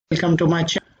Welcome to my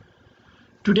channel.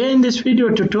 Today in this video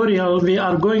tutorial we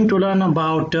are going to learn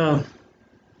about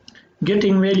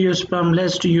getting values from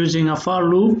list using a for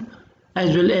loop,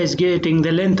 as well as getting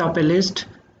the length of a list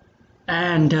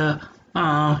and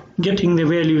getting the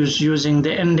values using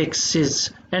the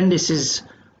indices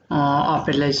of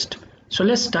a list. So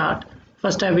let's start.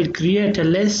 First I will create a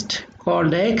list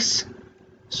called x.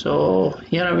 So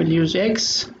here I will use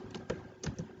x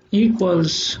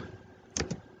equals,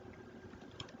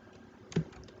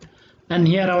 and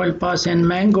here I will pass in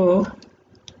mango,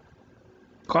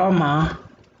 comma,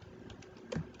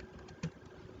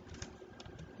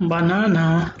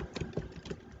 banana,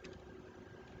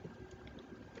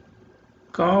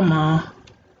 comma,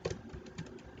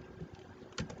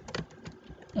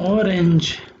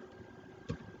 orange,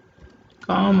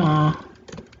 comma,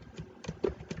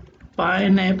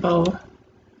 pineapple,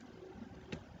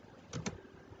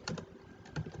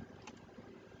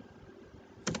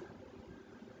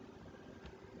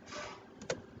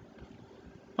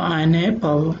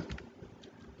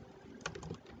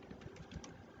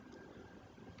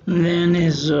 then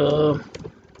is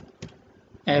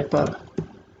apple.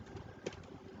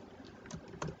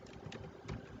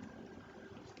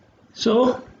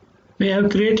 So we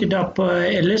have created up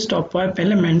a list of 5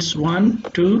 elements, 1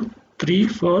 2 3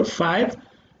 4 5,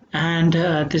 and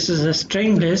this is a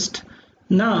string list.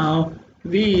 Now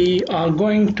we are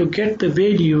going to get the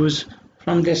values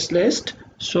from this list.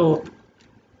 So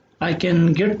I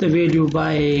can get the value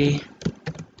by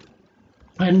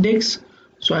index,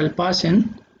 so I'll pass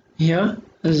in here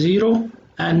 0,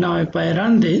 and now if I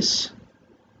run this,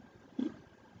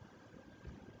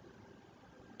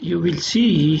 you will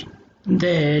see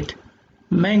that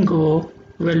mango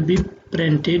will be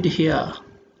printed here.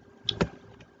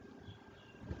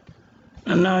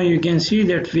 And now you can see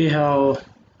that we have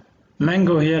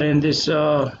mango here in this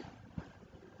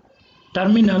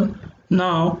terminal.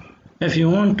 Now if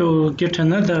you want to get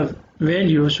another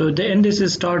value, so the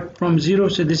indices start from 0,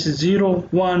 so this is 0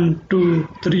 1 2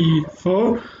 3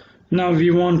 4. Now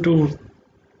we want to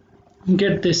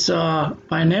get this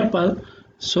pineapple,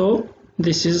 so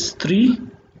this is 3,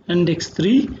 index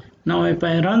 3. Now if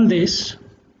I run this,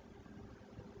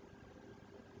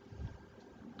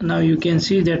 now you can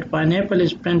see that pineapple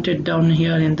is printed down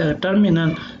here in the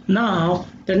terminal. Now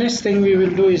the next thing we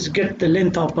will do is get the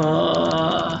length of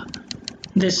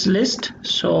this list.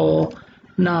 So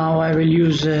now I will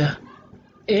use a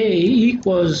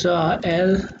equals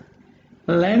L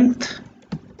length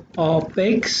of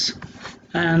x,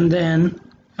 and then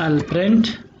I'll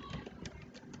print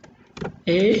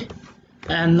a.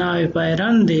 And now if I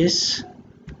run this,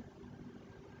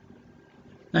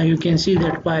 now you can see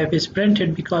that 5 is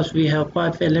printed because we have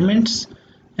 5 elements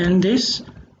in this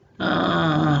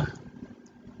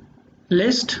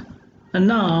list. And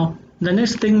now the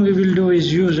next thing we will do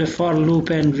is use a for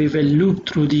loop, and we will loop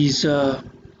through these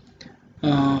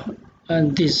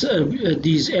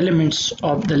elements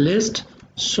of the list.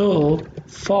 So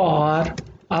for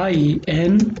I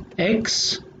in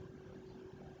x,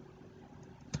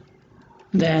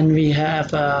 then we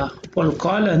have a full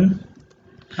colon,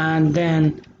 and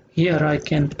then here I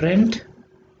can print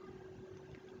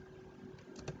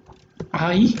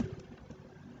I,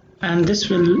 and this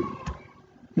will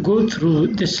go through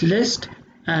this list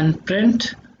and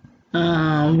print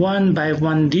one by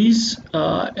one these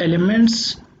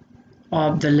elements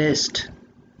of the list.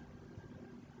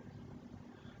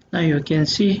 Now you can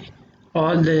see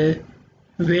all the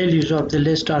values of the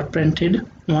list are printed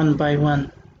one by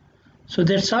one. So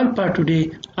that's all for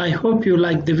today. I hope you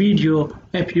like the video.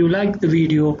 If you like the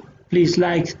video, please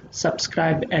like,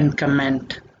 subscribe and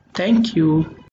comment. Thank you.